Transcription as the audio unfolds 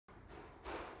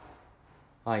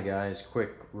Hi guys,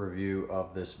 quick review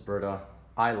of this Brita.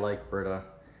 I like Brita.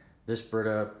 This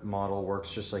Brita model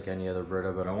works just like any other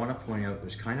Brita, but I want to point out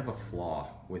there's kind of a flaw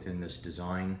within this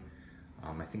design.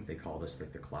 I think they call this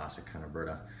like the classic kind of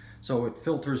Brita. So it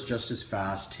filters just as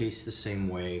fast, tastes the same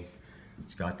way.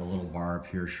 It's got the little bar up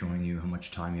here showing you how much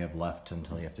time you have left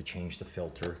until you have to change the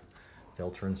filter.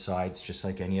 Filter inside's just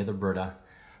like any other Brita.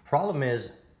 Problem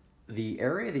is, the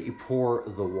area that you pour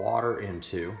the water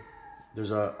into,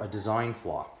 there's a design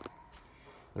flaw.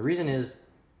 The reason is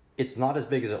it's not as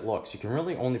big as it looks. You can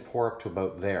really only pour up to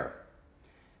about there,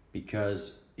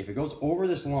 because if it goes over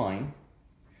this line,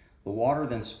 the water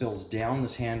then spills down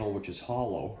this handle, which is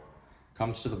hollow,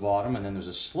 comes to the bottom, and then there's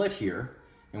a slit here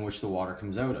in which the water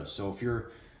comes out of. So if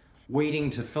you're waiting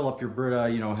to fill up your Brita,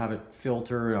 have it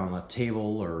filtered on a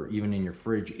table or even in your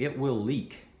fridge, it will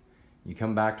leak. You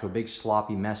come back to a big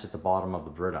sloppy mess at the bottom of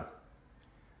the Brita.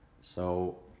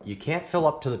 So you can't fill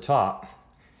up to the top.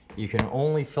 You can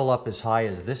only fill up as high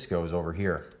as this goes over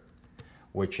here,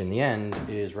 which in the end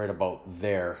is right about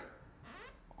there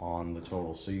on the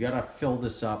total. So you gotta fill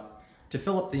this up. To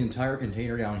fill up the entire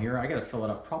container down here, I gotta fill it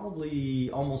up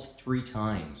probably almost 3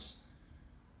 times.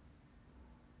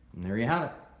 And there you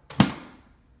have it.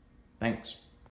 Thanks.